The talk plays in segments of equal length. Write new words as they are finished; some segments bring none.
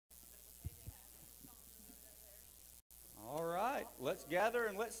let's gather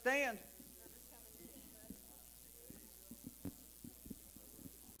and let's stand.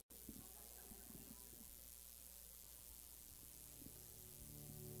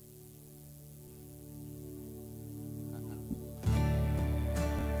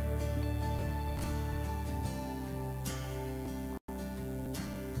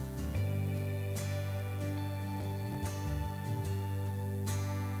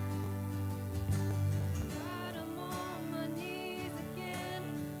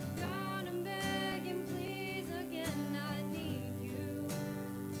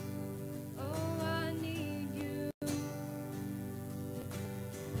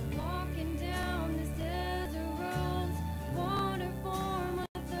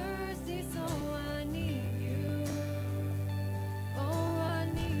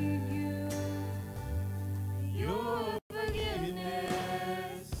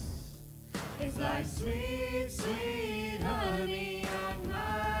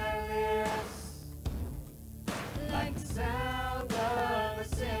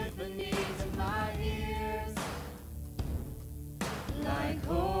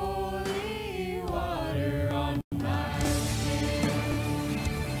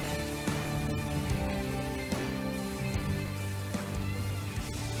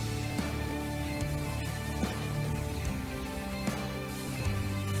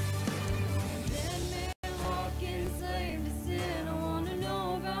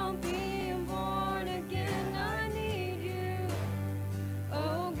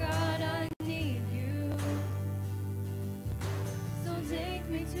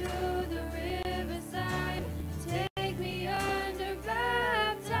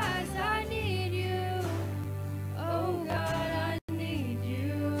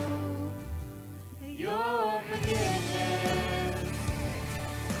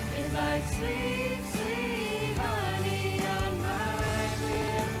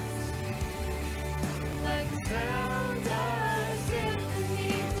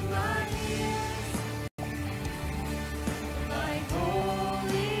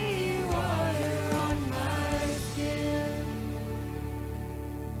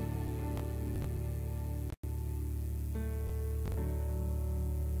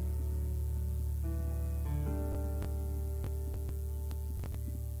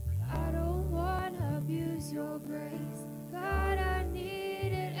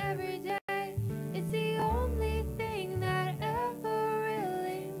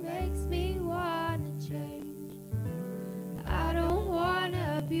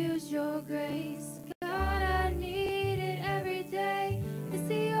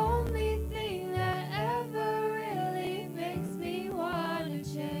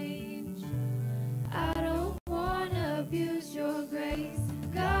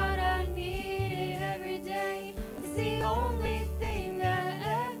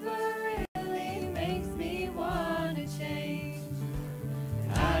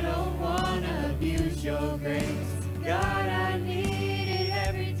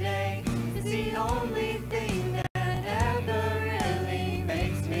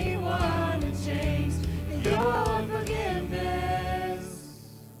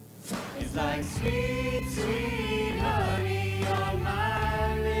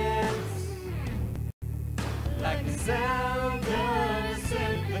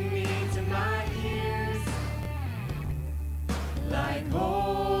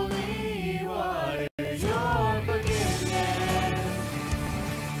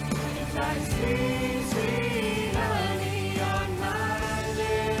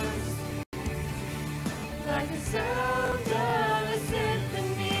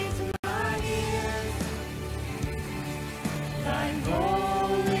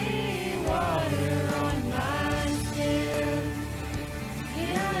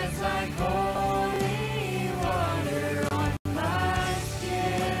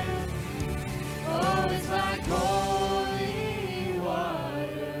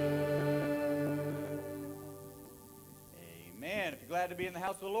 To be in the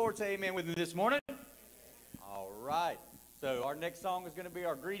house of the Lord, say amen with me this morning. All right. So our next song is going to be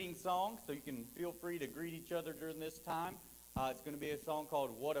our greeting song, so you can feel free to greet each other during this time. It's going to be a song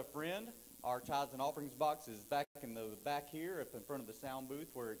called What a Friend. Our tithes and offerings box is back in the back here up in front of the sound booth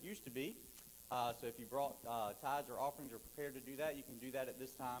where it used to be. So if you brought tithes or offerings or prepared to do that, you can do that at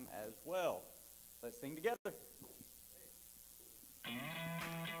this time as well. Let's sing together.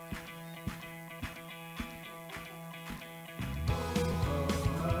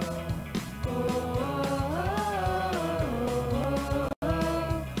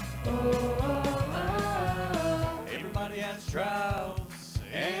 Everybody has trials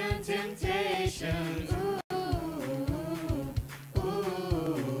and temptations.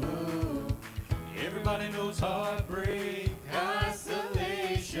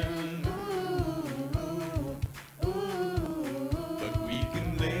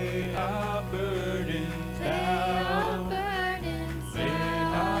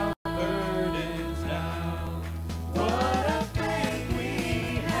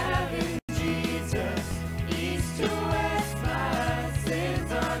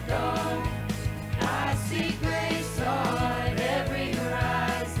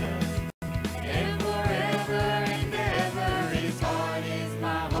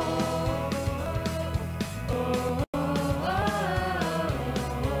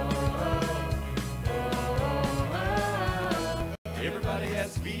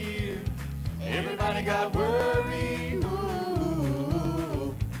 I got worry.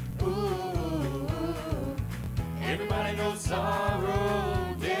 Ooh, ooh, ooh. Everybody knows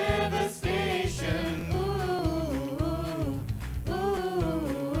sorrow, devastation. Ooh, ooh.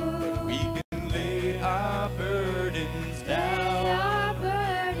 But we can lay our burdens down. Lay our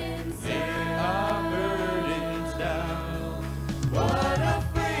burdens down. What a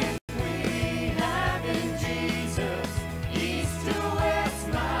friend we have in Jesus. East to west,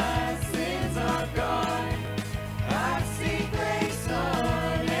 my sins are gone. I see grace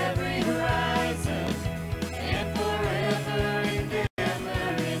on every horizon, and forever and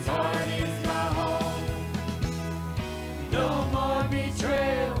ever His heart is my home. No more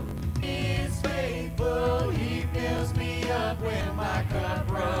betrayal, He is faithful. He fills me up when my cup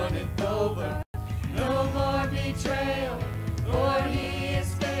runneth over. No more betrayal, Lord, He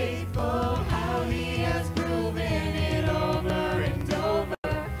is faithful. How He has proven it over and over.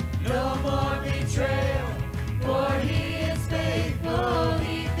 No more betrayal, Lord, He is faithful.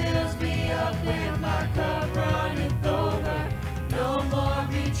 He fills me up when my cup runneth over. No more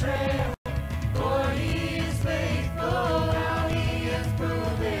betrayal, Lord, He is faithful. How He has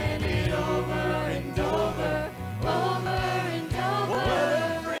proven it over and over, over and over.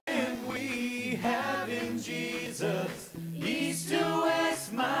 What a friend we have in Jesus. East to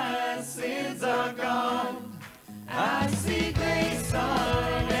west, my sins are gone. I see grace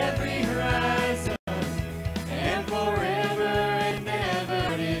on every horizon, and forever and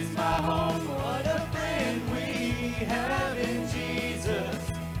ever is my home. What a friend we have in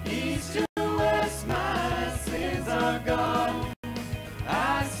Jesus. East to west, my sins are gone.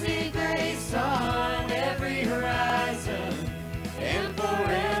 I see grace on every horizon, and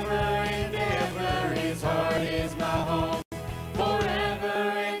forever and ever His heart is my home. Forever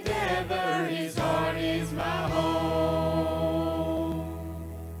and ever His heart is my home.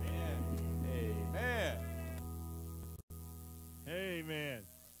 Amen. Amen.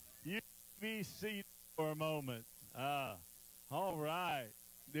 You be seated for a moment. All right.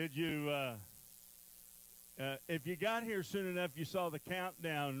 Did you, if you got here soon enough, you saw the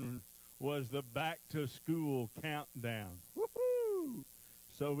countdown was the back to school countdown. Woo-hoo!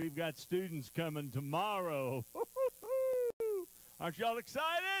 So we've got students coming tomorrow. Woo-hoo-hoo! Aren't y'all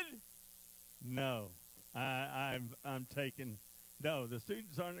excited? No, I'm taking. No, the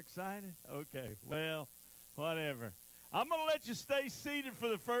students aren't excited. Okay, well, whatever. I'm gonna let you stay seated for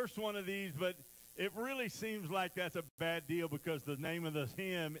the first one of these, but it really seems like that's a bad deal because the name of the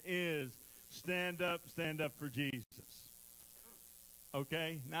hymn is Stand Up for Jesus.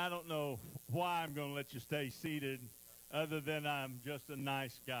 Okay, now I don't know why I'm gonna let you stay seated, other than I'm just a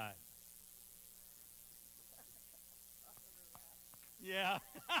nice guy. Yeah,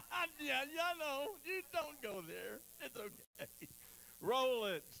 yeah, I know. You don't go there. It's okay. Roll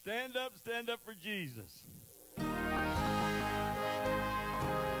it. Stand up for Jesus.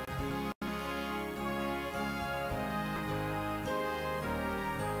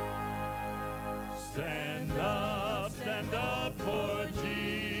 Stand up for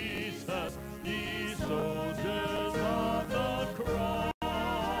Jesus, ye soldiers of the cross.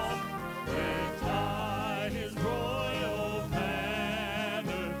 Lift high His royal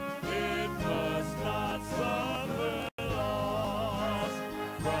banner, it must not suffer loss.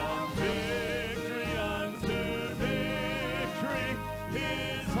 From victory unto victory,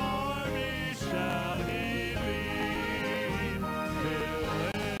 His army shall He lead, till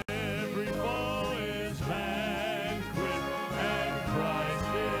every foe is vanquished, and Christ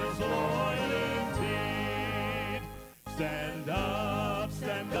is Lord indeed. Stand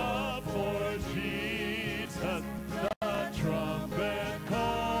up for Jesus, the trumpet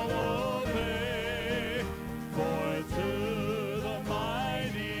call obey, for to the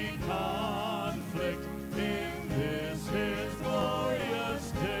mighty conflict in this His glorious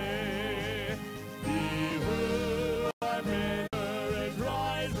day. Ye who are miners,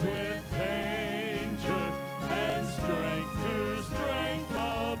 rise with danger, and strength to strength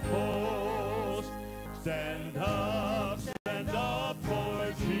oppose. Stand up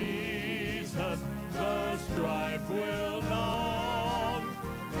for Jesus, the strife will not.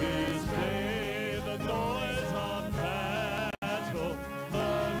 This day the noise of battle,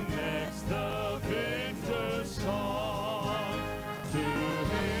 the next the victor's song. To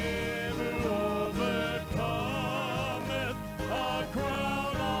Him who overcometh, a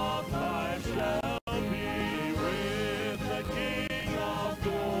crown of life shall be, with the King of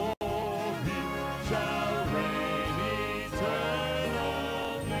glory shall reign eternally.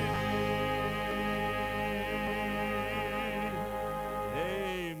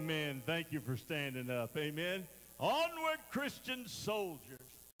 Amen. Thank you for standing up. Amen. Onward, Christian soldiers.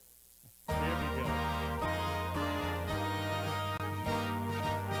 Here we go.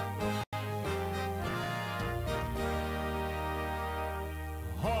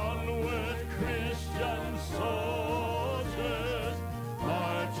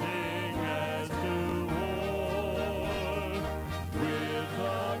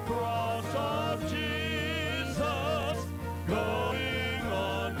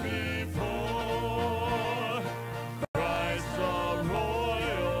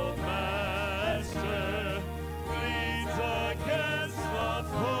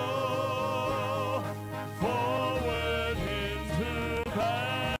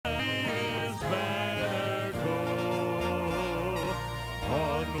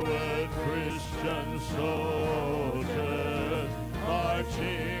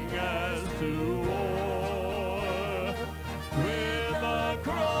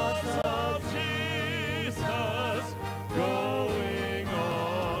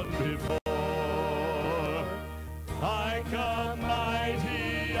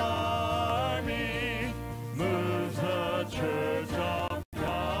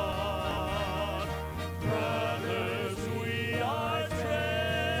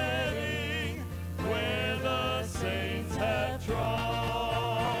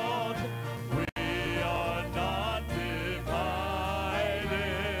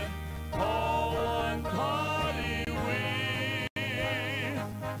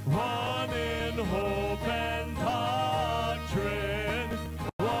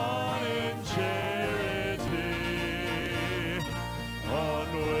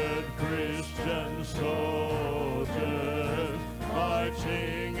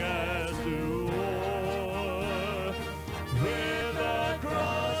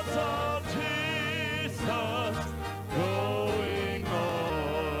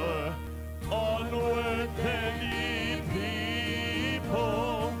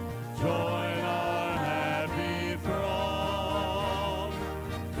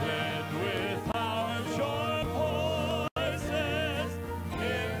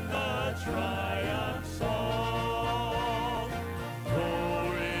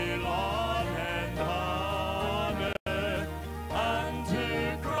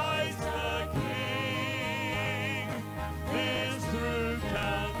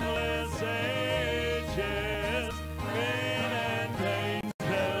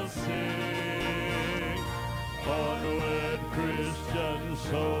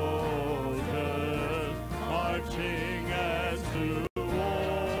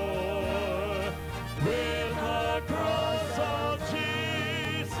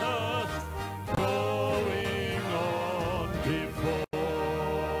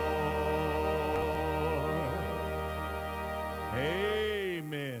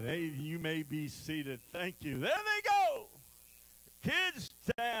 may be seated. Thank you. There they go. Kids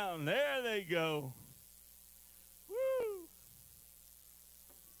Town. There they go. Woo.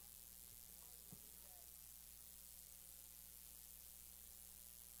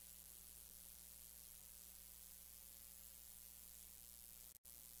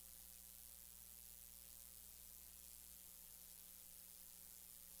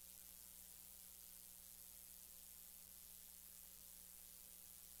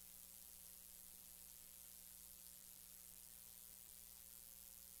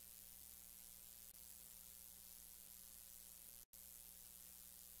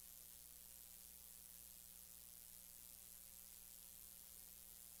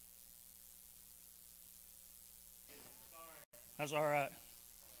 That's all right.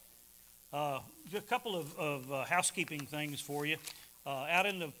 Just a couple of housekeeping things for you. Out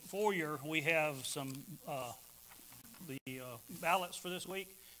in the foyer, we have some ballots for this week.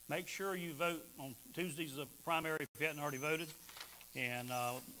 Make sure you vote on Tuesday's the primary if you hadn't already voted. And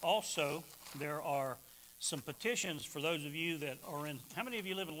also, there are some petitions for those of you that are in. How many of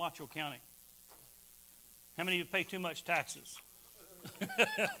you live in Washoe County? How many of you pay too much taxes?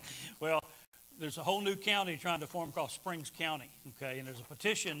 Well, there's a whole new county trying to form called Springs County, okay? And there's a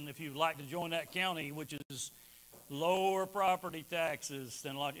petition if you'd like to join that county, which is lower property taxes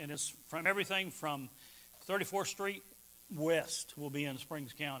than, and it's from everything from 34th Street west will be in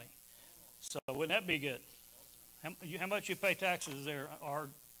Springs County. So wouldn't that be good? How much you pay taxes there are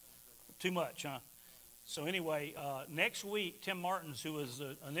too much, huh? So anyway, next week, Tim Martins, who is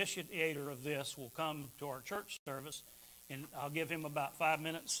the initiator of this, will come to our church service, and I'll give him about 5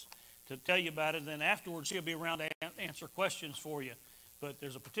 minutes to tell you about it, and then afterwards he'll be around to answer questions for you. But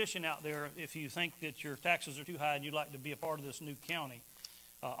there's a petition out there if you think that your taxes are too high and you'd like to be a part of this new county.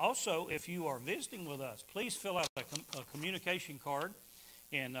 Also, if you are visiting with us, please fill out a communication card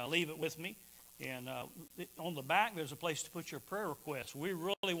and leave it with me. And on the back, there's a place to put your prayer requests. We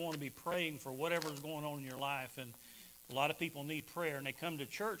really want to be praying for whatever's going on in your life. And a lot of people need prayer, and they come to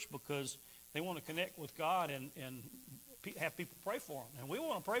church because they want to connect with God and have people pray for them. And we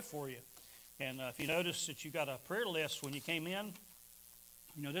want to pray for you. And if you notice that you got a prayer list when you came in,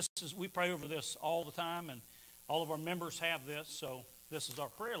 you know, we pray over this all the time, and all of our members have this. So this is our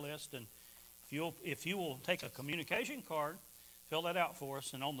prayer list. And if you will take a communication card, fill that out for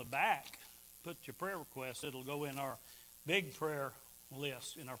us, and on the back, put your prayer request. It'll go in our big prayer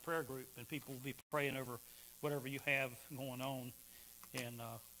list in our prayer group, and people will be praying over whatever you have going on. And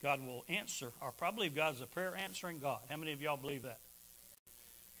God will answer. I believe God's a prayer answering God. How many of y'all believe that?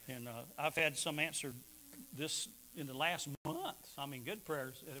 And I've had some answered this in the last month. I mean, good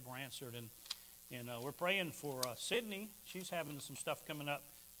prayers that were answered. And we're praying for Sydney. She's having some stuff coming up,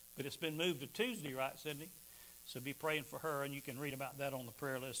 but it's been moved to Tuesday, right, Sydney? So be praying for her, and you can read about that on the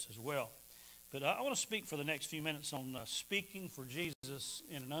prayer list as well. But I want to speak for the next few minutes on speaking for Jesus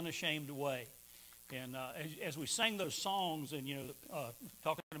in an unashamed way. And as we sang those songs and, you know,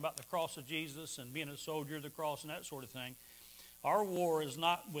 talking about the cross of Jesus and being a soldier of the cross and that sort of thing, our war is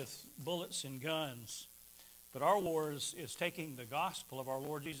not with bullets and guns, but our war is taking the gospel of our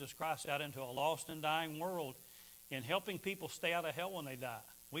Lord Jesus Christ out into a lost and dying world and helping people stay out of hell when they die.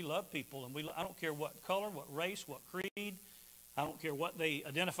 We love people, and I don't care what color, what race, what creed. I don't care what they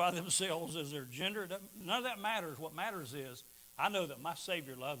identify themselves as their gender. None of that matters. What matters is I know that my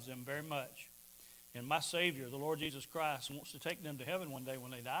Savior loves them very much. And my Savior, the Lord Jesus Christ, wants to take them to heaven one day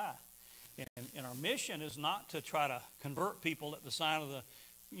when they die. And our mission is not to try to convert people at the sign of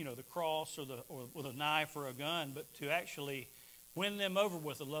the cross or with a knife or a gun, but to actually win them over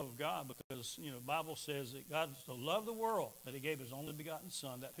with the love of God, because the Bible says that God so loved the world that He gave His only begotten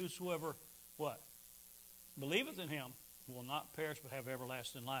Son, that whosoever believeth in Him will not perish but have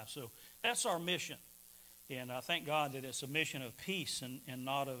everlasting life. So that's our mission. And I thank God that it's a mission of peace and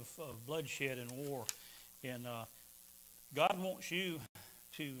not of bloodshed and war. And God wants you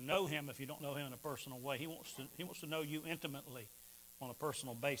to know Him if you don't know Him in a personal way. He wants to know you intimately on a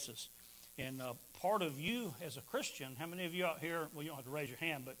personal basis. And part of you as a Christian, how many of you out here, well, you don't have to raise your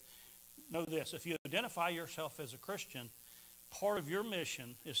hand, but know this. If you identify yourself as a Christian, part of your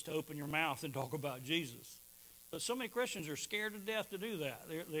mission is to open your mouth and talk about Jesus. But so many Christians are scared to death to do that.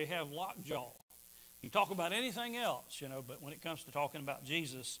 They have lockjaw. You talk about anything else, but when it comes to talking about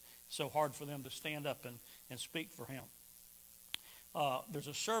Jesus, it's so hard for them to stand up and speak for Him. There's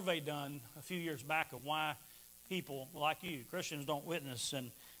a survey done a few years back of why people like you, Christians, don't witness,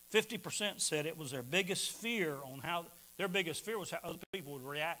 and 50% said it was their biggest fear was how other people would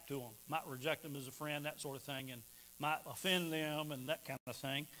react to them. Might reject them as a friend, that sort of thing, and might offend them and that kind of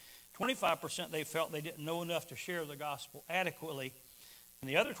thing. 25% they felt they didn't know enough to share the gospel adequately. And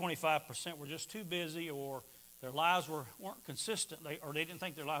the other 25% were just too busy, or their lives weren't consistent, or they didn't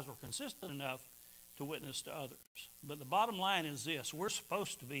think their lives were consistent enough to witness to others. But the bottom line is this: we're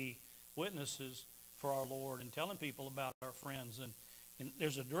supposed to be witnesses for our Lord and telling people about our friends. And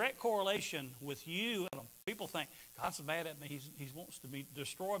there's a direct correlation with you. People think, God's mad at me. He wants to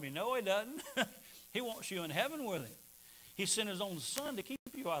destroy me. No, he doesn't. He wants you in heaven with him. He sent his own son to keep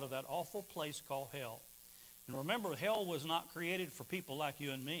you out of that awful place called hell. And remember, hell was not created for people like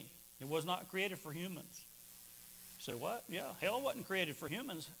you and me. It was not created for humans. So what? Yeah, hell wasn't created for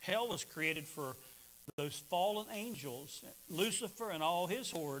humans. Hell was created for those fallen angels, Lucifer and all his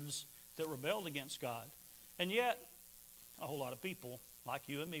hordes that rebelled against God. And yet, a whole lot of people like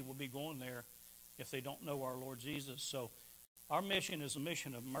you and me will be going there if they don't know our Lord Jesus. So our mission is a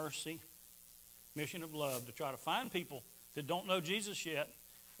mission of mercy, mission of love, to try to find people that don't know Jesus yet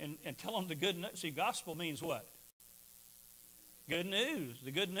and tell them the good news. See, gospel means what? Good news.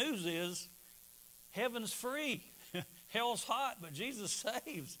 The good news is heaven's free. Hell's hot, but Jesus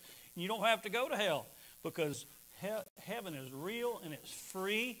saves. You don't have to go to hell because heaven is real and it's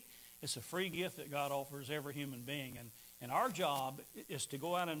free. It's a free gift that God offers every human being. And our job is to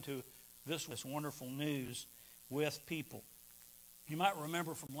go out into this wonderful news with people. You might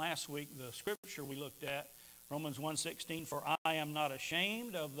remember from last week the scripture we looked at, Romans 1:16, for I am not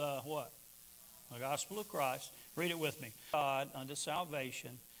ashamed of the what? The gospel of Christ. Read it with me. God unto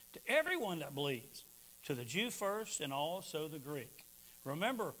salvation to everyone that believes, to the Jew first and also the Greek.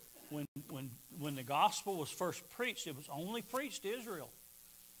 Remember, when the gospel was first preached, it was only preached to Israel.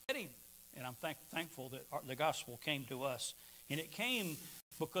 And I'm thankful that the gospel came to us. And it came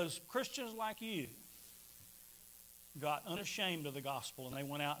because Christians like you got unashamed of the gospel, and they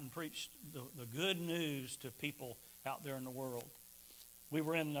went out and preached the good news to people out there in the world. We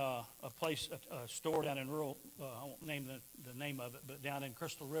were in a store down in rural, I won't name the name of it, but down in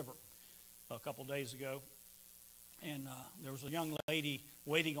Crystal River a couple days ago. And there was a young lady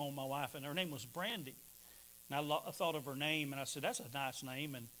waiting on my wife, and her name was Brandy. And I thought of her name, and I said, that's a nice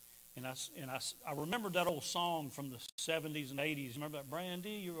name. And I remembered that old song from the 70s and 80s. Remember that,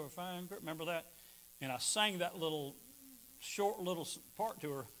 Brandy, you were a fine girl? Remember that? And I sang that short little part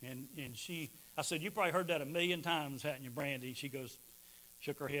to her. And I said, you probably heard that a million times, hadn't you, Brandy? She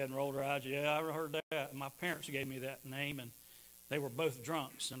shook her head and rolled her eyes. Yeah, I heard that. And my parents gave me that name, and they were both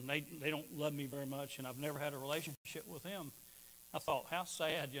drunks, and they don't love me very much, and I've never had a relationship with them. I thought, how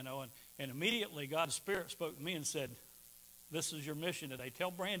sad, And immediately God's Spirit spoke to me and said, this is your mission today.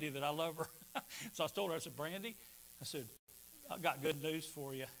 Tell Brandy that I love her. So I told her, I said, Brandy, I said, I've got good news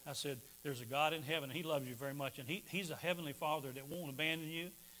for you. I said, there's a God in heaven, and he loves you very much, and he's a heavenly Father that won't abandon you.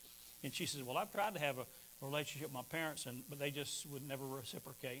 And she says, well, I've tried to have a relationship with my parents, but they just would never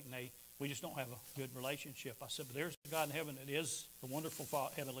reciprocate, and we just don't have a good relationship. I said, but there's a God in heaven that is the wonderful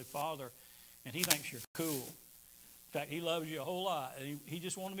Heavenly Father, and he thinks you're cool. In fact, he loves you a whole lot, and he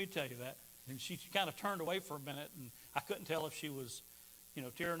just wanted me to tell you that. And she kind of turned away for a minute, and I couldn't tell if she was,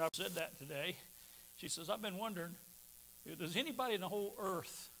 tearing up. Said that today. She says, I've been wondering, does anybody in the whole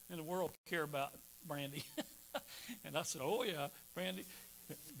earth, in the world, care about Brandy? And I said, oh, yeah, Brandy,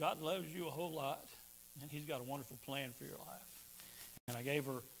 God loves you a whole lot, and he's got a wonderful plan for your life. And I gave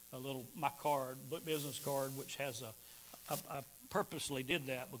her my card, business card, which has I purposely did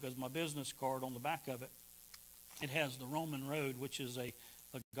that because my business card on the back of it has the Roman road, which is a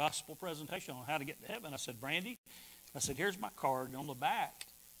gospel presentation on how to get to heaven. I said, Brandy, here's my card. On the back,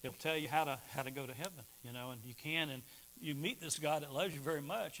 it'll tell you how to go to heaven, and you can, and you meet this God that loves you very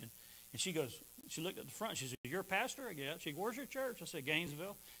much. And she looked at the front. She said, you're a pastor? I guess. She said, where's your church? I said,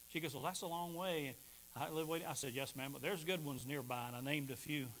 Gainesville. She goes, well, that's a long way. And I live way. I said, yes, ma'am, but there's good ones nearby. And I named a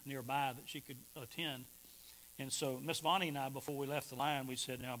few nearby that she could attend. And so Miss Vonnie and I, before we left the line, we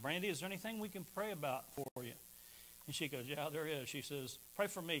said, now, Brandy, is there anything we can pray about for you? And she goes, yeah, there is. She says, pray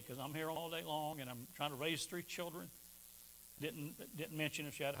for me because I'm here all day long and I'm trying to raise 3 children. Didn't mention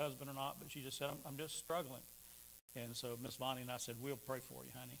if she had a husband or not, but she just said, I'm just struggling. And so Miss Vonnie and I said, we'll pray for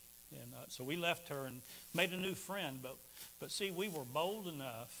you, honey. And so we left her and made a new friend. But see, we were bold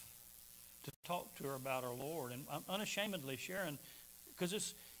enough to talk to her about our Lord and unashamedly sharing, because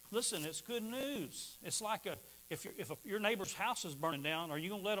it's good news. It's like if your neighbor's house is burning down, are you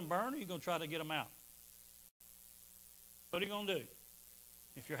going to let them burn or are you going to try to get them out? What are you going to do?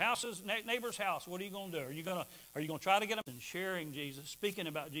 If your neighbor's house, what are you going to do? Are you going to try to get them? And sharing Jesus, speaking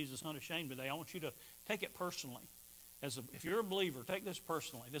about Jesus unashamed today, I want you to take it personally. If you're a believer, take this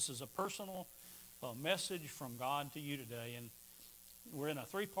personally. This is a personal message from God to you today. And we're in a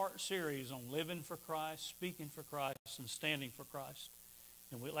 3-part series on living for Christ, speaking for Christ, and standing for Christ.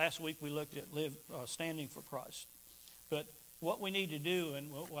 And last week we looked at standing for Christ. But what we need to do, and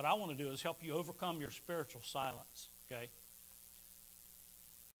what I want to do, is help you overcome your spiritual silence, okay?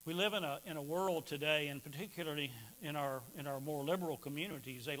 We live in a world today, and particularly in our more liberal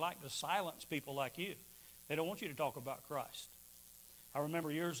communities, they like to silence people like you. They don't want you to talk about Christ. I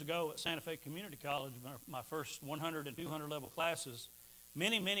remember years ago at Santa Fe Community College, my first 100 and 200 level classes,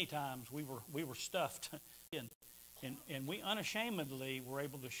 many times we were stuffed, and we unashamedly were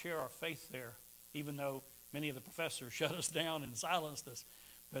able to share our faith there, even though many of the professors shut us down and silenced us.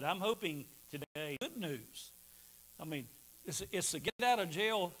 But I'm hoping today, good news. I mean, it's a get out of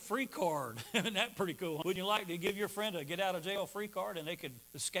jail free card. Isn't that pretty cool? Wouldn't you like to give your friend a get out of jail free card and they could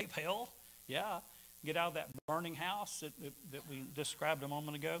escape hell? Yeah. Get out of that burning house that we described a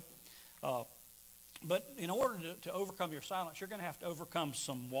moment ago. But in order to overcome your silence, you're going to have to overcome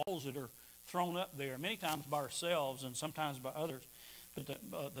some walls that are thrown up there, many times by ourselves and sometimes by others.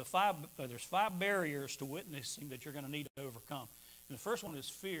 But there's 5 barriers to witnessing that you're going to need to overcome. And the first one is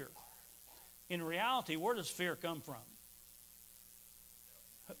fear. In reality, where does fear come from?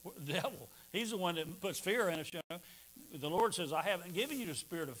 The devil. He's the one that puts fear in us. You know? The Lord says, I haven't given you the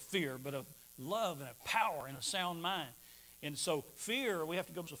spirit of fear, but of love and a power and a sound mind. And so fear, we have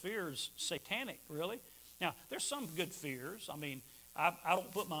to go to fear is satanic, really. Now, there's some good fears. I mean, I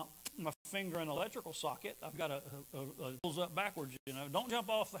don't put my finger in an electrical socket. I've got a pulls up backwards, you know. Don't jump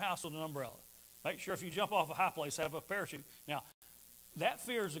off the house with an umbrella. Make sure if you jump off a high place, have a parachute. Now, that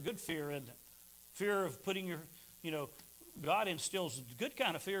fear is a good fear, isn't it? Fear of putting your, you know, God instills good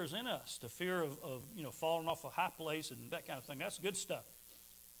kind of fears in us. The fear of you know, falling off a high place and that kind of thing. That's good stuff.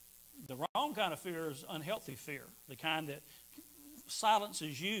 The wrong kind of fear is unhealthy fear, the kind that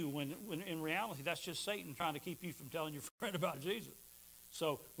silences you when in reality that's just Satan trying to keep you from telling your friend about Jesus.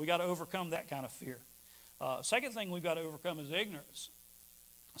 So we got to overcome that kind of fear. Second thing we've got to overcome is ignorance.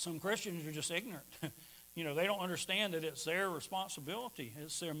 Some Christians are just ignorant. You know, they don't understand that it's their responsibility.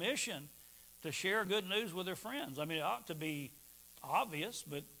 It's their mission to share good news with their friends. I mean, it ought to be obvious,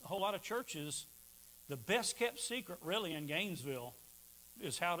 but a whole lot of churches, the best kept secret really in Gainesville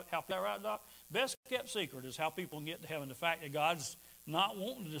is how right, Doc? Best kept secret is how people can get to heaven. The fact that God's not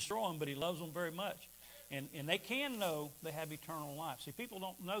wanting to destroy them, but he loves them very much. And they can know they have eternal life. See, people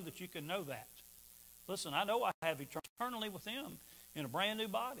don't know that you can know that. Listen, I know I have eternally with him in a brand new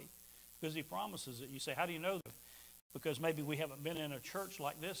body because he promises it. You say, how do you know that? Because maybe we haven't been in a church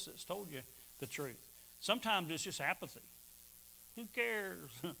like this that's told you the truth. Sometimes it's just apathy. Who cares?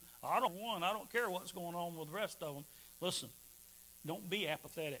 I don't care what's going on with the rest of them. Listen, don't be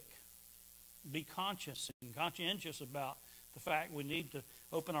apathetic. Be conscious and conscientious about the fact we need to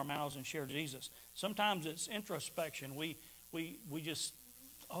open our mouths and share Jesus. Sometimes it's introspection. We just,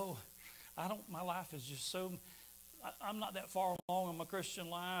 my life is just so, I'm not that far along in my Christian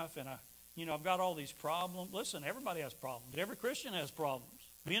life, and I've got all these problems. Listen, everybody has problems. Every Christian has problems.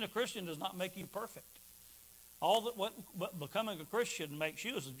 Being a Christian does not make you perfect. All that what becoming a Christian makes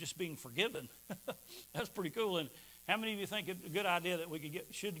you is just being forgiven. That's pretty cool. And how many of you think it's a good idea that we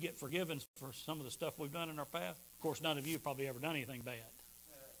should get forgiven for some of the stuff we've done in our past? Of course, none of you have probably ever done anything bad.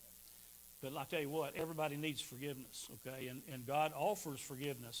 But I'll tell you what, everybody needs forgiveness, okay? And God offers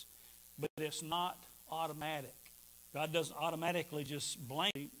forgiveness, but it's not automatic. God doesn't automatically just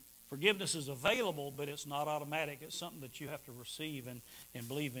blame. Forgiveness is available, but it's not automatic. It's something that you have to receive and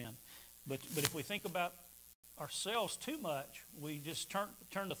believe in. But if we think about ourselves too much, we just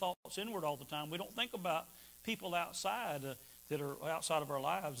turn the thoughts inward all the time. We don't think about people outside that are outside of our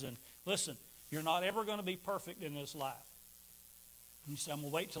lives. And listen, you're not ever going to be perfect in this life. You say, I'm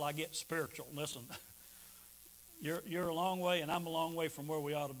going to wait till I get spiritual. Listen, you're a long way, and I'm a long way from where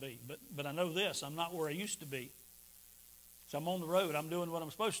we ought to be. But I know this, I'm not where I used to be. So I'm on the road. I'm doing what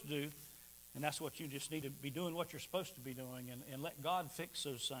I'm supposed to do. And that's what you just need to be doing, what you're supposed to be doing, and let God fix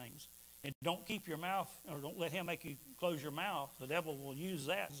those things. And don't keep your mouth, or don't let him make you close your mouth. The devil will use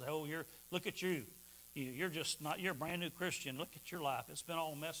that and say, look at you. You're a brand new Christian. Look at your life. It's been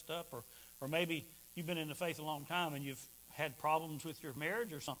all messed up. Or maybe you've been in the faith a long time and you've had problems with your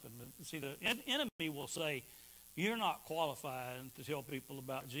marriage or something. See, the enemy will say, you're not qualified to tell people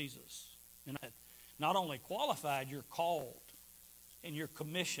about Jesus. And not only qualified, you're called and you're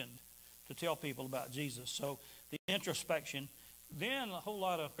commissioned to tell people about Jesus. So the introspection, then a whole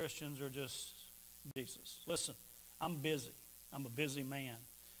lot of Christians are just Jesus. Listen, I'm busy. I'm a busy man.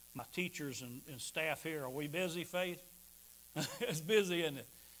 My teachers and staff here, are we busy, Faith? It's busy, isn't it?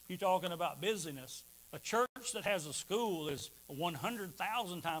 You're talking about busyness. A church that has a school is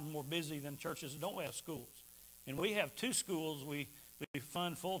 100,000 times more busy than churches that don't have schools. And we have 2 schools we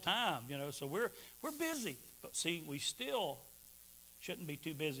fund full time, so we're busy. But see, we still shouldn't be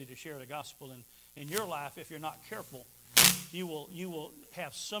too busy to share the gospel in your life if you're not careful you will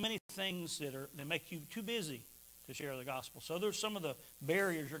have so many things that make you too busy to share the gospel. So there's some of the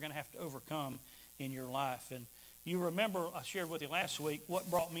barriers you're going to have to overcome in your life. And you remember, I shared with you last week, what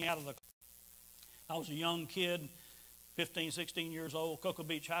brought me out of I was a young kid, 15, 16 years old, Cocoa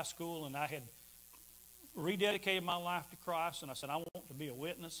Beach High School, and I had rededicated my life to Christ, and I said, I want to be a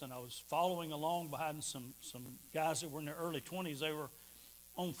witness, and I was following along behind some guys that were in their early 20s. They were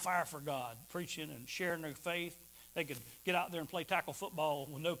on fire for God, preaching and sharing their faith. They could get out there and play tackle football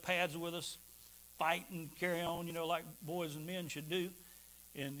with no pads with us, fight and carry on, like boys and men should do.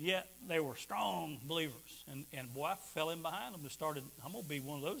 And yet they were strong believers. And boy, I fell in behind them and started, I'm going to be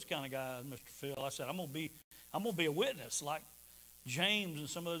one of those kind of guys, Mr. Phil. I said, I'm going to be a witness like James and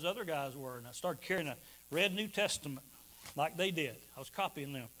some of those other guys were. And I started carrying a red New Testament like they did. I was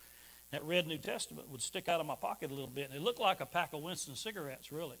copying them. That red New Testament would stick out of my pocket a little bit. And it looked like a pack of Winston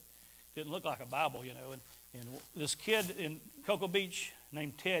cigarettes, really. Didn't look like a Bible, And this kid in Cocoa Beach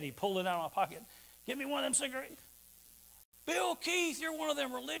named Ted, he pulled it out of my pocket. Give me one of them cigarettes. Bill Keith, you're one of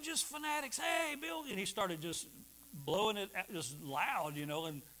them religious fanatics. Hey, Bill. And he started just blowing it just loud,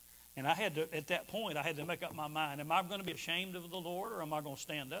 And I had to, at that point, I had to make up my mind. Am I going to be ashamed of the Lord, or am I going to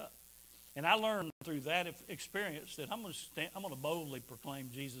stand up? And I learned through that experience that I'm going to boldly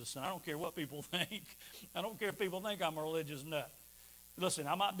proclaim Jesus. And I don't care what people think. I don't care if people think I'm a religious nut. Listen,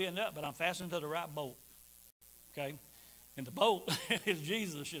 I might be a nut, but I'm fastened to the right bolt. Okay? And the bolt is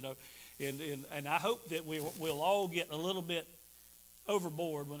Jesus, And I hope that we'll all get a little bit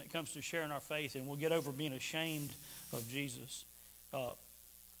overboard when it comes to sharing our faith, and we'll get over being ashamed of Jesus.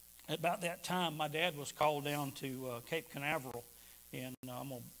 About that time, my dad was called down to Cape Canaveral, and I'm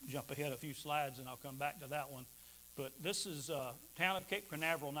going to jump ahead a few slides, and I'll come back to that one. But this is town of Cape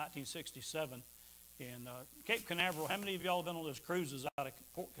Canaveral, 1967. And Cape Canaveral, how many of y'all have been on those cruises out of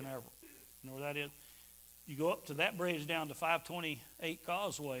Port Canaveral? You know where that is? You go up to that bridge down to 528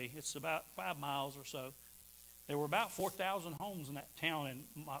 Causeway. It's about 5 miles or so. There were about 4,000 homes in that town, and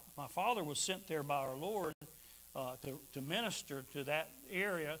my father was sent there by our Lord to minister to that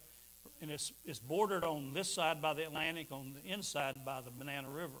area. And it's bordered on this side by the Atlantic, on the inside by the Banana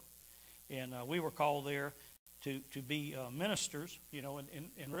River. And we were called there to be ministers,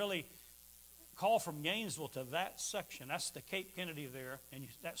 and really call from Gainesville to that section. That's the Cape Kennedy there, and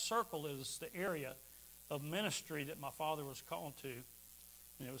that circle is the area of ministry that my father was called to.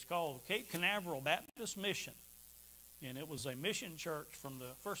 And it was called Cape Canaveral Baptist Mission. And it was a mission church from the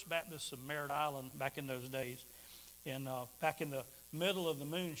First Baptist of Merritt Island back in those days. And back in the middle of the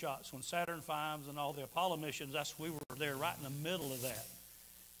moonshots, when Saturn V's and all the Apollo missions, we were there right in the middle of that.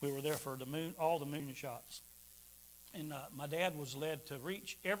 We were there for all the moonshots. And my dad was led to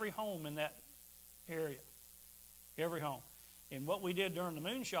reach every home in that area. Every home. And what we did during the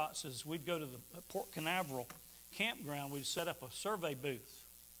moonshots is we'd go to the Port Canaveral campground. We'd set up a survey booth.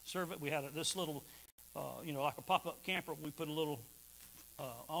 We had this little, like a pop-up camper. We put a little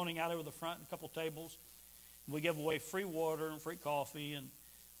awning out over the front and a couple tables. We gave away free water and free coffee. And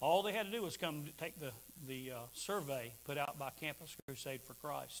all they had to do was come take the survey put out by Campus Crusade for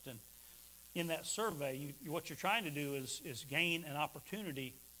Christ. And in that survey, what you're trying to do is gain an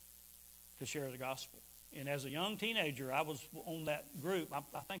opportunity to share the gospel. And as a young teenager, I was on that group.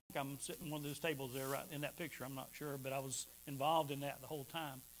 I think I'm sitting on one of those tables there right in that picture. I'm not sure, but I was involved in that the whole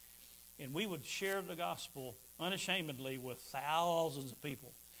time. And we would share the gospel unashamedly with thousands of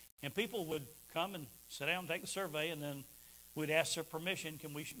people. And people would come and sit down and take the survey, and then we'd ask their permission,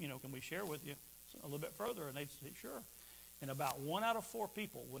 can we share with you a little bit further? And they'd say, sure. And about 1 out of 4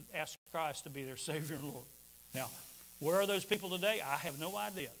 people would ask Christ to be their Savior and Lord. Now, where are those people today? I have no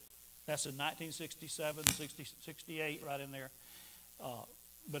idea. That's in 1967, 68, right in there.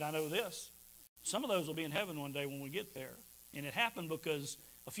 But I know this. Some of those will be in heaven one day when we get there. And it happened because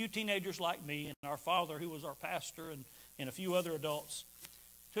a few teenagers like me and our father, who was our pastor, and a few other adults,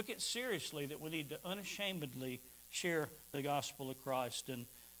 took it seriously that we need to unashamedly share the gospel of Christ. And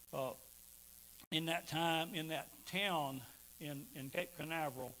in that time, in that town in Cape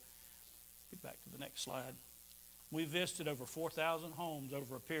Canaveral, get back to the next slide, we visited over 4,000 homes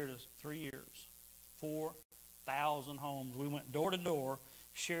over a period of 3 years. 4,000 homes. We went door to door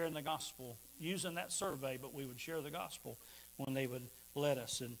sharing the gospel, using that survey, but we would share the gospel when they would let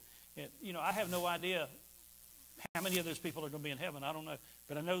us. And I have no idea how many of those people are going to be in heaven. I don't know.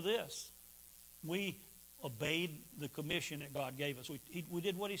 But I know this. We obeyed the commission that God gave us. We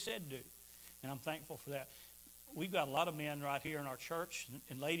did what he said do. And I'm thankful for that. We've got a lot of men right here in our church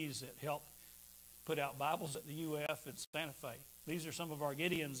and ladies that help put out Bibles at the UF in Santa Fe. These are some of our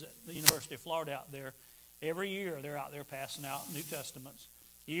Gideons at the University of Florida out there. Every year they're out there passing out New Testaments,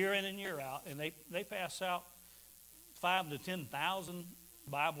 year in and year out, and they pass out 5 to 10,000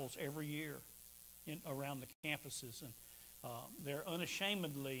 Bibles every year around the campuses, and they're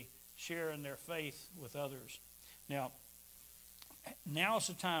unashamedly sharing their faith with others. Now is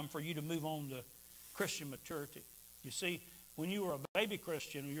the time for you to move on to Christian maturity. You see, when you were a baby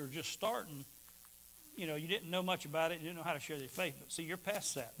Christian, you were just starting, you didn't know much about it, you didn't know how to share your faith. But see, you're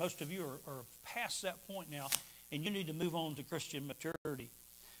past that. Most of you are past that point now, and you need to move on to Christian maturity.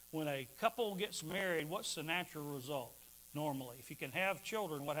 When a couple gets married, what's the natural result normally? If you can have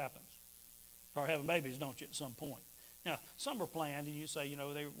children, what happens? Start having babies, don't you, at some point? Now, some are planned, and you say,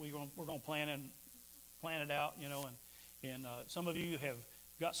 we're going to plan it out, and some of you have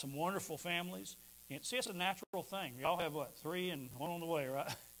got some wonderful families. And see, it's a natural thing. Y'all have what, 3 and 1 on the way,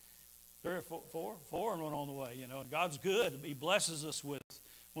 right? 3 or 4 and 1 on the way, And God's good. He blesses us with,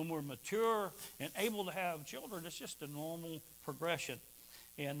 when we're mature and able to have children, it's just a normal progression.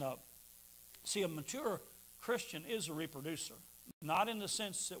 And see, a mature Christian is a reproducer. Not in the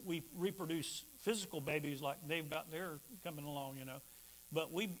sense that we reproduce physical babies like they've got theirs coming along,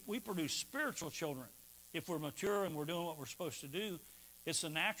 But we produce spiritual children. If we're mature and we're doing what we're supposed to do, it's a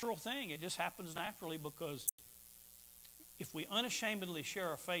natural thing. It just happens naturally because if we unashamedly share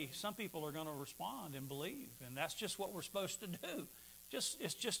our faith, some people are going to respond and believe. And that's just what we're supposed to do.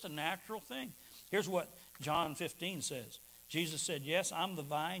 It's just a natural thing. Here's what John 15 says. Jesus said, yes, I'm the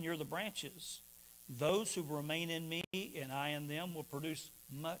vine, you're the branches. Those who remain in me and I in them will produce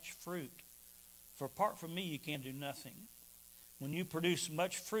much fruit. For apart from me, you can do nothing. When you produce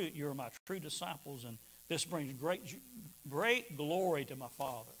much fruit, you're my true disciples, and this brings great glory to my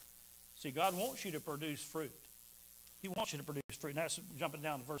Father. See, God wants you to produce fruit. He wants you to produce fruit. And that's jumping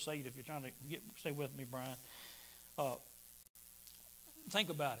down to verse 8 if you're trying to stay with me, Brian. Think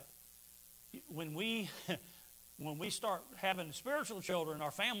about it. When we start having spiritual children, our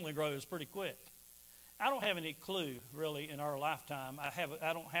family grows pretty quick. I don't have any clue, really, in our lifetime.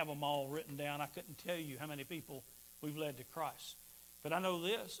 I don't have them all written down. I couldn't tell you how many people we've led to Christ. But I know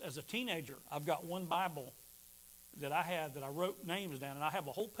this, as a teenager, I've got one Bible that I had that I wrote names down, and I have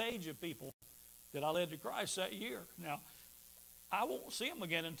a whole page of people that I led to Christ that year. Now, I won't see them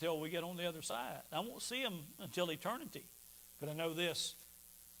again until we get on the other side. I won't see them until eternity. But I know this,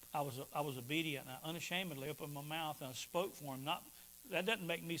 I was obedient, and I unashamedly opened my mouth and I spoke for them. That doesn't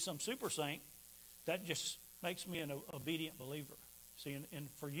make me some super saint. That just makes me an obedient believer. See, and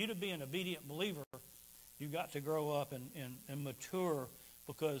for you to be an obedient believer, you've got to grow up and mature,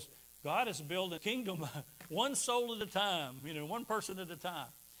 because God is building a kingdom one soul at a time, one person at a time.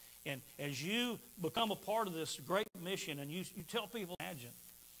 And as you become a part of this great mission, and you tell people, imagine,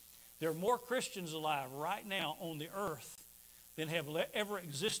 there are more Christians alive right now on the earth than have ever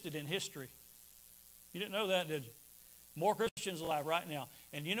existed in history. You didn't know that, did you? More Christians alive right now.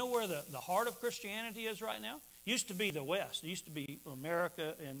 And you know where the heart of Christianity is right now? It used to be the West. It used to be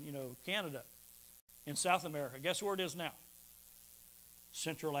America and, Canada and South America. Guess where it is now?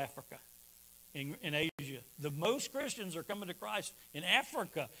 Central Africa, in Asia. The most Christians are coming to Christ in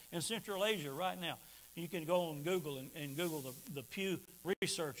Africa and Central Asia right now. You can go on Google and Google the Pew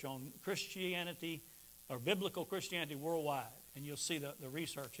research on Christianity or biblical Christianity worldwide, and you'll see the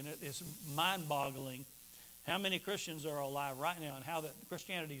research. And it's mind-boggling how many Christians are alive right now and how that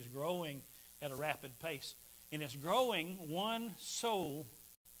Christianity is growing at a rapid pace. And it's growing one soul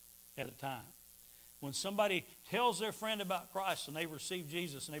at a time. When somebody tells their friend about Christ and they receive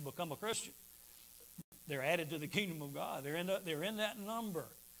Jesus and they become a Christian, they're added to the kingdom of God. They're in that number.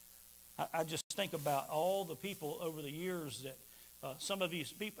 I just think about all the people over the years that some of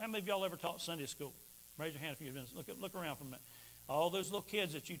these people. How many of y'all ever taught Sunday school? Raise your hand if you've been. Look around for a minute. All those little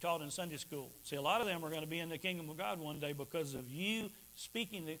kids that you taught in Sunday school. See, a lot of them are going to be in the kingdom of God one day because of you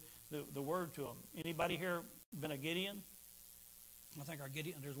speaking the word to them. Anybody here been a Gideon? I think our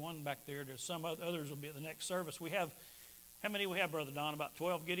Gideon, there's one back there. There's some others will be at the next service. We have, how many we have, Brother Don? About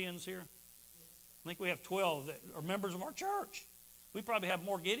 12 Gideons here? I think we have 12 that are members of our church. We probably have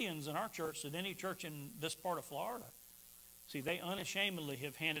more Gideons in our church than any church in this part of Florida. See, they unashamedly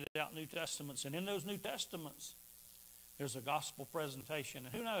have handed out New Testaments. And in those New Testaments, there's a gospel presentation.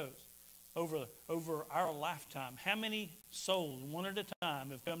 And who knows, over our lifetime, how many souls, one at a time,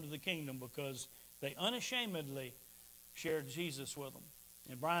 have come to the kingdom because they unashamedly shared Jesus with them.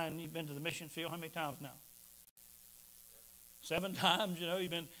 And Brian, you've been to the mission field how many times now? 7 times,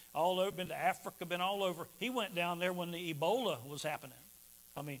 you've been all over, been to Africa, been all over. He went down there when the Ebola was happening.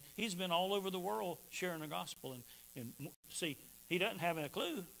 I mean, he's been all over the world sharing the gospel. And see, he doesn't have a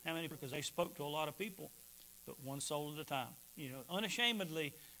clue how many, because they spoke to a lot of people, but one soul at a time.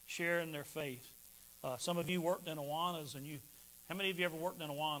 Unashamedly sharing their faith. Some of you worked in Awanas, and how many of you ever worked in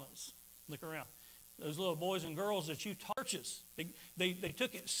Awanas? Look around. those little boys and girls that you taught churches. They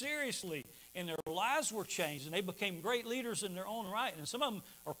took it seriously, and their lives were changed, and they became great leaders in their own right. And some of them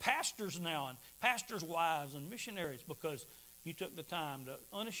are pastors now, and pastors' wives and missionaries, because you took the time to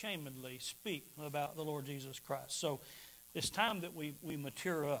unashamedly speak about the Lord Jesus Christ. So it's time that we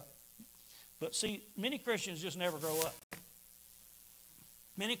mature up. But see, many Christians just never grow up.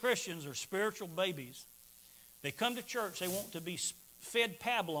 Many Christians are spiritual babies. They come to church, they want to be fed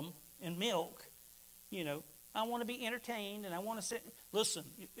pablum and milk. You know, I want to be entertained and I want to sit. Listen,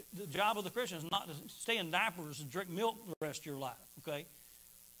 the job of the Christian is not to stay in diapers and drink milk the rest of your life, okay?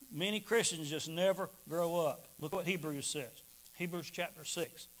 Many Christians just never grow up. Look what Hebrews says. Hebrews chapter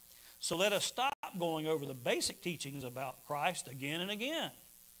 6. So let us stop going over the basic teachings about Christ again and again.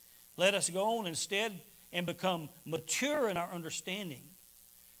 Let us go on instead and become mature in our understanding.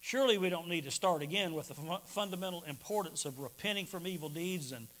 Surely we don't need to start again with the fundamental importance of repenting from evil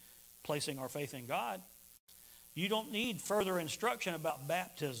deeds and placing our faith in God. You don't need further instruction about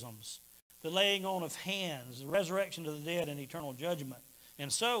baptisms, the laying on of hands, the resurrection of the dead, and eternal judgment.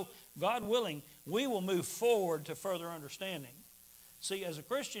 And so, God willing, we will move forward to further understanding. See, as a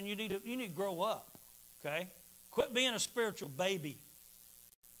Christian, you need to grow up, okay? Quit being a spiritual baby.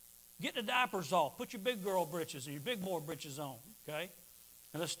 Get the diapers off. Put your big girl britches or your big boy britches on, okay?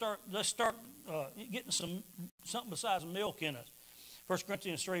 And let's start getting something besides milk in us. 1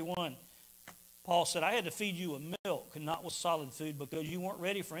 Corinthians 3:1, Paul said, I had to feed you with milk and not with solid food because you weren't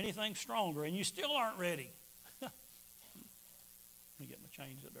ready for anything stronger, and you still aren't ready. Let me get my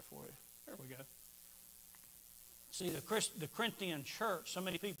change up there for you. There we go. See, the Corinthian church, so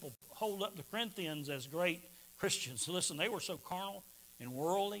many people hold up the Corinthians as great Christians. Listen, they were so carnal and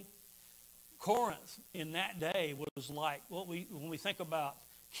worldly. Corinth in that day was like when we think about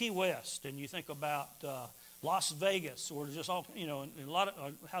Key West and you think about Las Vegas, or just all, you know, and a lot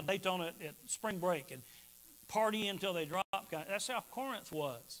of how Daytona at spring break and party until they drop. That's how Corinth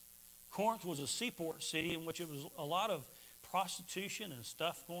was. Corinth was a seaport city in which it was a lot of prostitution and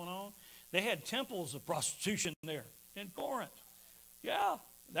stuff going on. They had temples of prostitution there in Corinth. Yeah,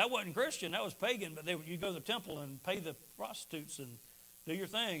 that wasn't Christian, that was pagan, but you go to the temple and pay the prostitutes and do your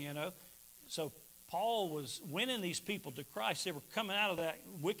thing, you know. So Paul was winning these people to Christ. They were coming out of that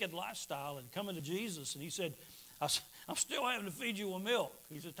wicked lifestyle and coming to Jesus. And he said, I'm still having to feed you with milk.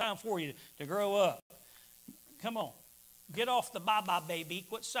 He said, time for you to grow up. Come on. Get off the bye-bye, baby.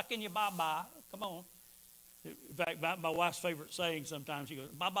 Quit sucking your bye-bye. Come on. In fact, my wife's favorite saying sometimes, she goes,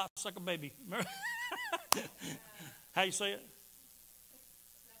 bye-bye, suck a baby. How you say it?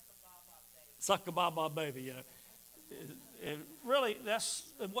 Suck a bye-bye, baby, you know. Really,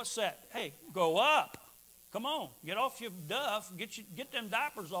 what's that? Hey, grow up. Come on, get off your duff, get them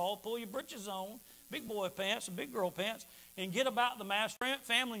diapers off, pull your britches on, big boy pants and big girl pants, and get about the mass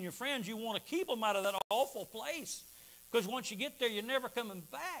family and your friends. You want to keep them out of that awful place, because once you get there, you're never coming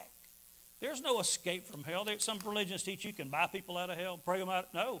back. There's no escape from hell. Some religions teach you can buy people out of hell, pray them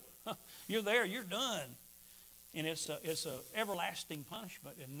out. No, you're there, you're done, and it's a everlasting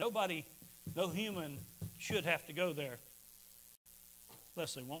punishment, and no human should have to go there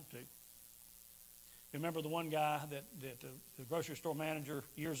unless they want to. Remember the one guy that the grocery store manager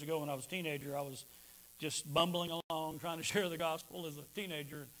years ago when I was a teenager, I was just bumbling along trying to share the gospel as a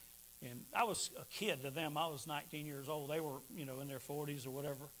teenager. And I was a kid to them. I was 19 years old. They were, you know, in their 40s or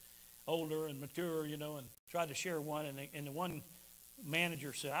whatever, older and mature, you know, and tried to share one. And the one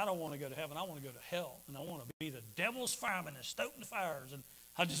manager said, I don't want to go to heaven. I want to go to hell. And I want to be the devil's fireman and stoke the fires. And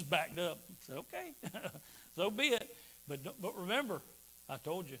I just backed up and said, okay, so be it. But remember, I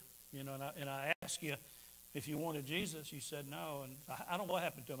told you, you know, and I asked you if you wanted Jesus. You said no, and I don't know what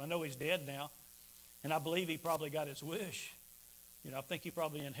happened to him. I know he's dead now, and I believe he probably got his wish. You know, I think he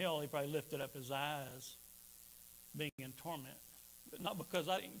probably in hell, he probably lifted up his eyes, being in torment. But not because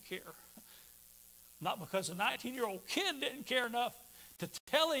I didn't care. Not because a 19-year-old kid didn't care enough to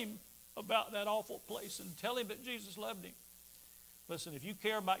tell him about that awful place and tell him that Jesus loved him. Listen, if you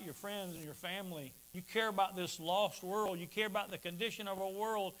care about your friends and your family, you care about this lost world, you care about the condition of our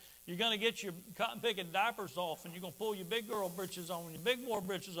world, you're going to get your cotton-picking diapers off, and you're going to pull your big girl britches on and your big boy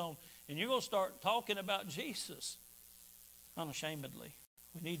britches on, and you're going to start talking about Jesus unashamedly.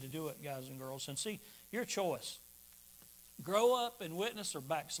 We need to do it, guys and girls. And see, your choice. Grow up and witness or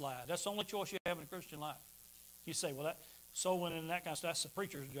backslide. That's the only choice you have in a Christian life. You say, well, that soul winning and that kind of stuff, that's the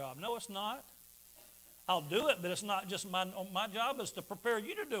preacher's job. No, it's not. I'll do it, but it's not just my job is to prepare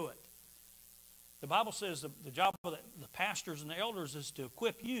you to do it. The Bible says the job of the pastors and the elders is to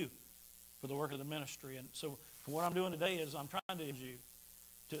equip you for the work of the ministry. And so what I'm doing today is I'm trying to you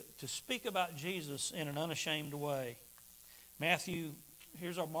to speak about Jesus in an unashamed way. Matthew,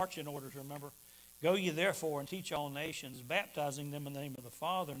 here's our marching orders, remember. Go ye therefore and teach all nations, baptizing them in the name of the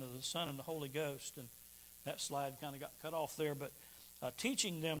Father and of the Son and the Holy Ghost. And that slide kind of got cut off there, but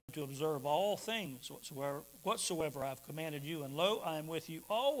teaching them to observe all things whatsoever I have commanded you. And lo, I am with you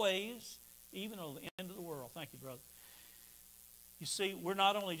always, even until the end of the world. Thank you, brother. You see, we're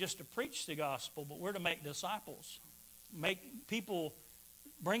not only just to preach the gospel, but we're to make disciples. Make people,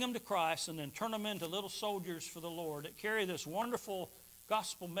 bring them to Christ, and then turn them into little soldiers for the Lord that carry this wonderful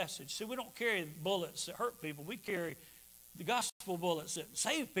gospel message. See, we don't carry bullets that hurt people. We carry the gospel bullets that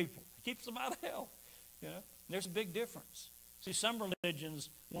save people. It keeps them out of hell. You know, there's a big difference. See, some religions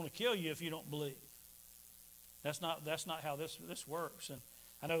want to kill you if you don't believe. That's not how this works. And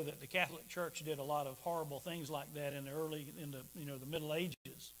I know that the Catholic Church did a lot of horrible things like that in the Middle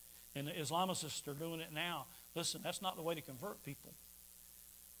Ages, and the Islamists are doing it now. Listen, that's not the way to convert people.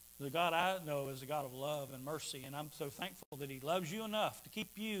 The God I know is a God of love and mercy, and I'm so thankful that He loves you enough to keep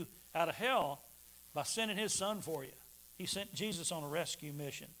you out of hell by sending His Son for you. He sent Jesus on a rescue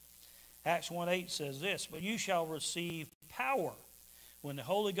mission. Acts 1:8 says this, but you shall receive power when the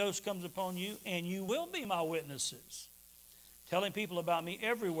Holy Ghost comes upon you, and you will be my witnesses, telling people about me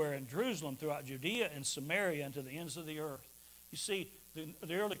everywhere in Jerusalem, throughout Judea and Samaria, and to the ends of the earth. You see,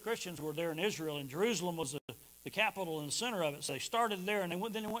 the early Christians were there in Israel, and Jerusalem was the capital and the center of it. So they started there, and then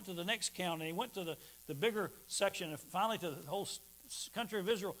they went to the next county, and they went to the bigger section, and finally to the whole country of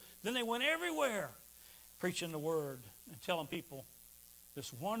Israel. Then they went everywhere preaching the word and telling people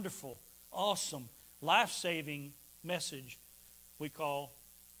this wonderful, awesome, life-saving message we call,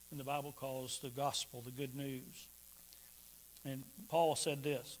 and the Bible calls, the gospel, the good news. And Paul said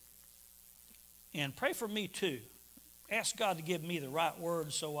this, and pray for me too. Ask God to give me the right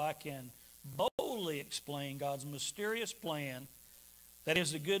words so I can boldly explain God's mysterious plan that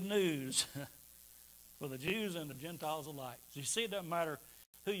is the good news for the Jews and the Gentiles alike. So you see, it doesn't matter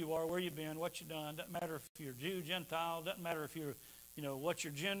who you are, where you've been, what you've done. It doesn't matter if you're Jew, Gentile. It doesn't matter if you're, what's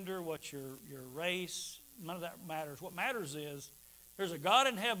your gender, what's your race. None of that matters. What matters is there's a God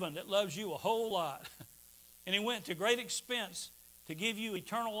in heaven that loves you a whole lot. And He went to great expense to give you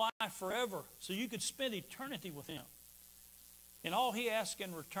eternal life forever so you could spend eternity with Him. And all He asks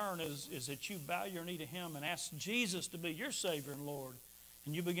in return is that you bow your knee to Him and ask Jesus to be your Savior and Lord.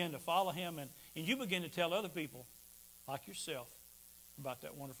 And you begin to follow Him, and you begin to tell other people, like yourself, about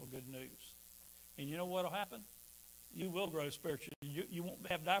that wonderful good news. And you know what will happen? You will grow spiritually. You won't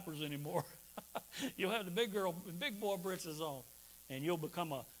have diapers anymore. You'll have the big boy britches on. And you'll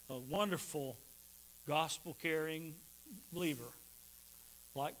become a wonderful gospel-carrying believer,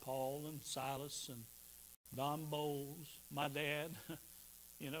 like Paul and Silas and Don Bowles, my dad,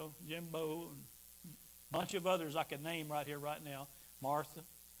 Jimbo, and a bunch of others I could name right here, right now. Martha,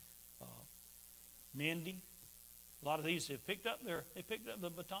 Mindy. A lot of these have picked up the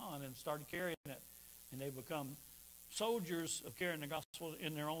baton and started carrying it, and they've become soldiers of carrying the gospel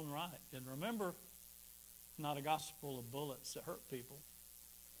in their own right. And remember, it's not a gospel of bullets that hurt people,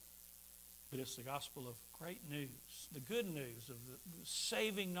 but it's the gospel of great news, the good news of the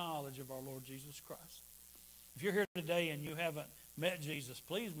saving knowledge of our Lord Jesus Christ. If you're here today and you haven't met Jesus,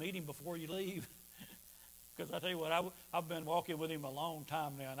 please meet Him before you leave. Because I tell you what, I've been walking with Him a long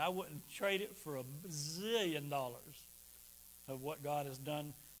time now, and I wouldn't trade it for $1 zillion of what God has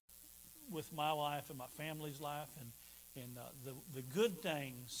done with my life and my family's life, and the good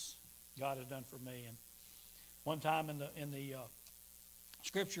things God has done for me. And one time in the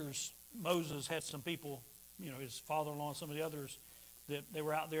Scriptures, Moses had some people, his father-in-law and some of the others, that they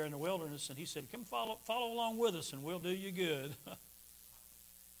were out there in the wilderness, and he said, come follow along with us, and we'll do you good.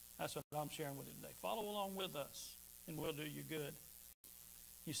 That's what I'm sharing with you today. Follow along with us, and we'll do you good.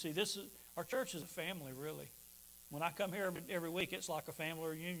 You see, our church is a family, really. When I come here every week, it's like a family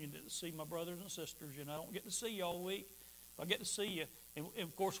reunion to see my brothers and sisters. I don't get to see you all week. I get to see you. And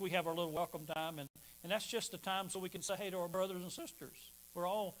of course, we have our little welcome time, and that's just a time so we can say hey to our brothers and sisters. We're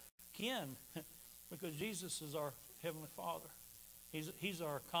all kin because Jesus is our Heavenly Father. He's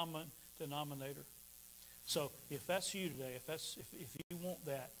our common denominator. So if that's you today, if you want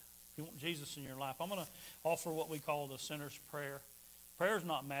that, if you want Jesus in your life, I'm going to offer what we call the sinner's prayer. Prayer is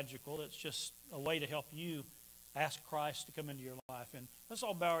not magical. It's just a way to help you ask Christ to come into your life. And let's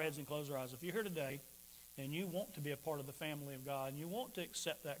all bow our heads and close our eyes. If you're here today and you want to be a part of the family of God and you want to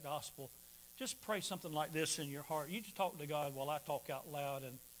accept that gospel, just pray something like this in your heart. You just talk to God while I talk out loud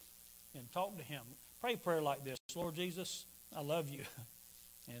and talk to Him. Pray a prayer like this. Lord Jesus, I love you.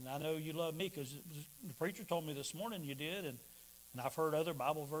 And I know you love me because the preacher told me this morning you did. And I've heard other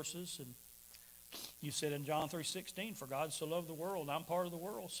Bible verses. And you said in John 3:16, for God so loved the world, I'm part of the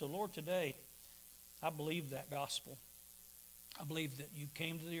world. So Lord, today, I believe that gospel. I believe that you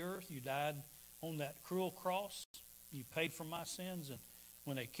came to the earth, you died on that cruel cross. You paid for my sins, and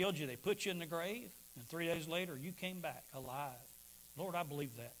when they killed you, they put you in the grave, and 3 days later, you came back alive. Lord, I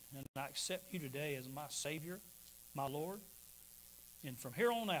believe that, and I accept you today as my Savior, my Lord. And from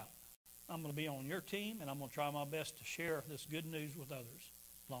here on out, I'm going to be on your team, and I'm going to try my best to share this good news with others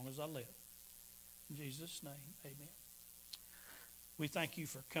as long as I live. In Jesus' name, amen. We thank you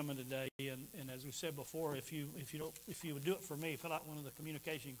for coming today, and as we said before, if you would do it for me, fill out one of the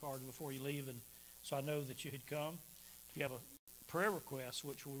communication cards before you leave, and so I know that you had come. If you have a prayer request,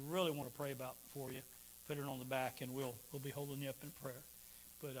 which we really want to pray about for you, put it on the back, and we'll be holding you up in prayer.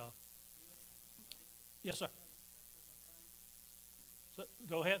 But yes, sir. So,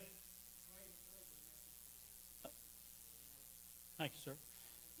 go ahead. Thank you, sir.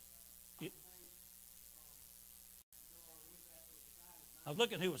 I was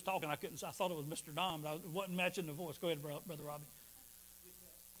looking who was talking. I thought it was Mr. Don, but I wasn't matching the voice. Go ahead, Brother Robbie.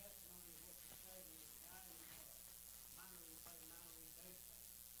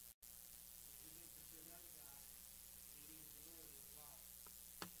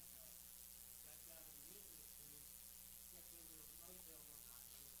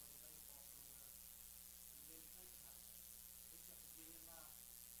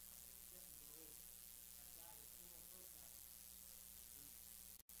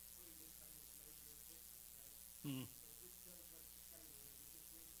 Hmm.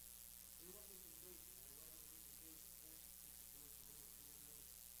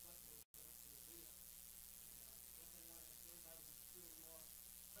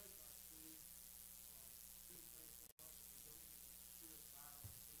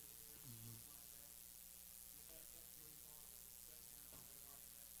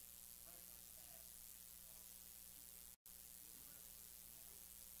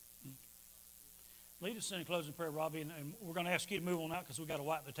 Lead us in closing prayer, Robbie, and we're going to ask you to move on out because we've got to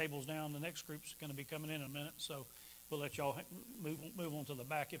wipe the tables down. The next group's going to be coming in a minute, so we'll let y'all move on to the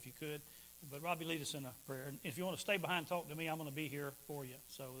back if you could. But Robbie, lead us in a prayer. And if you want to stay behind and talk to me, I'm going to be here for you.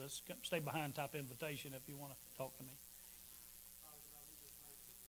 So let's stay behind type invitation if you want to talk to me.